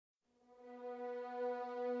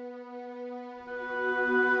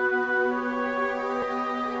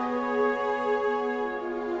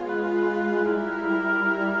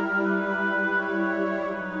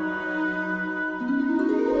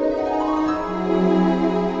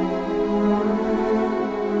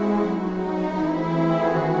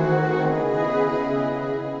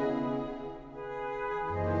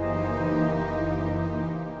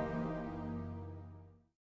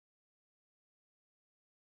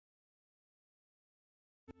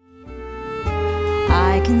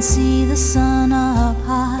can see the sun up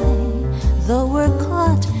high, though we're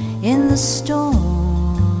caught in the storm.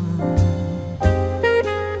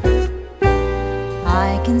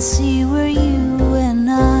 I can see where you and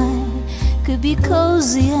I could be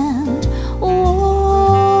cozy and warm.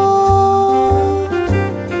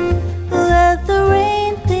 Let the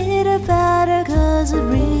rain pitter patter, 'cause it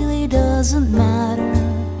really doesn't matter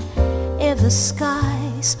if the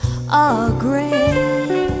skies are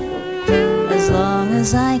gray. As long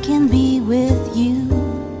as I can be with you,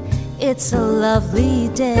 it's a lovely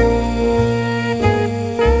day.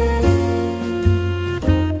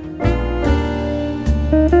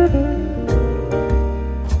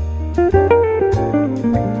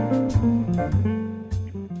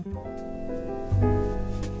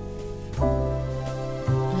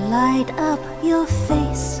 Light up your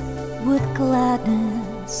face with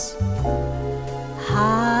gladness,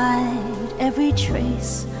 hide every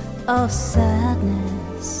trace of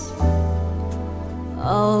sadness.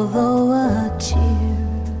 Although a tear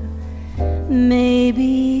may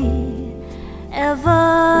be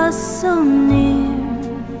ever so near,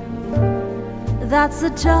 that's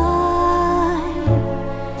the time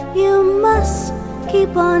you must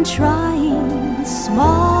keep on trying.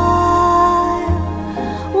 Smile,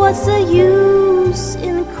 what's the use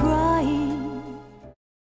in crying?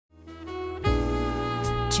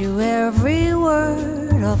 To every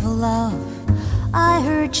word of love I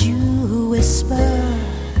heard you whisper,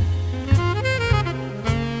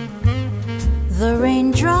 the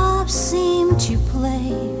raindrops seem to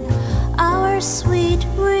play our sweet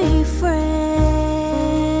refrain.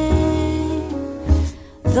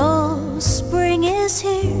 Though spring is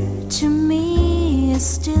here, to me is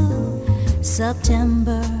still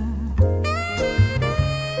September.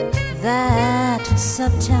 That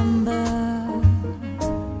September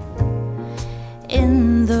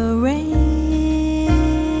in the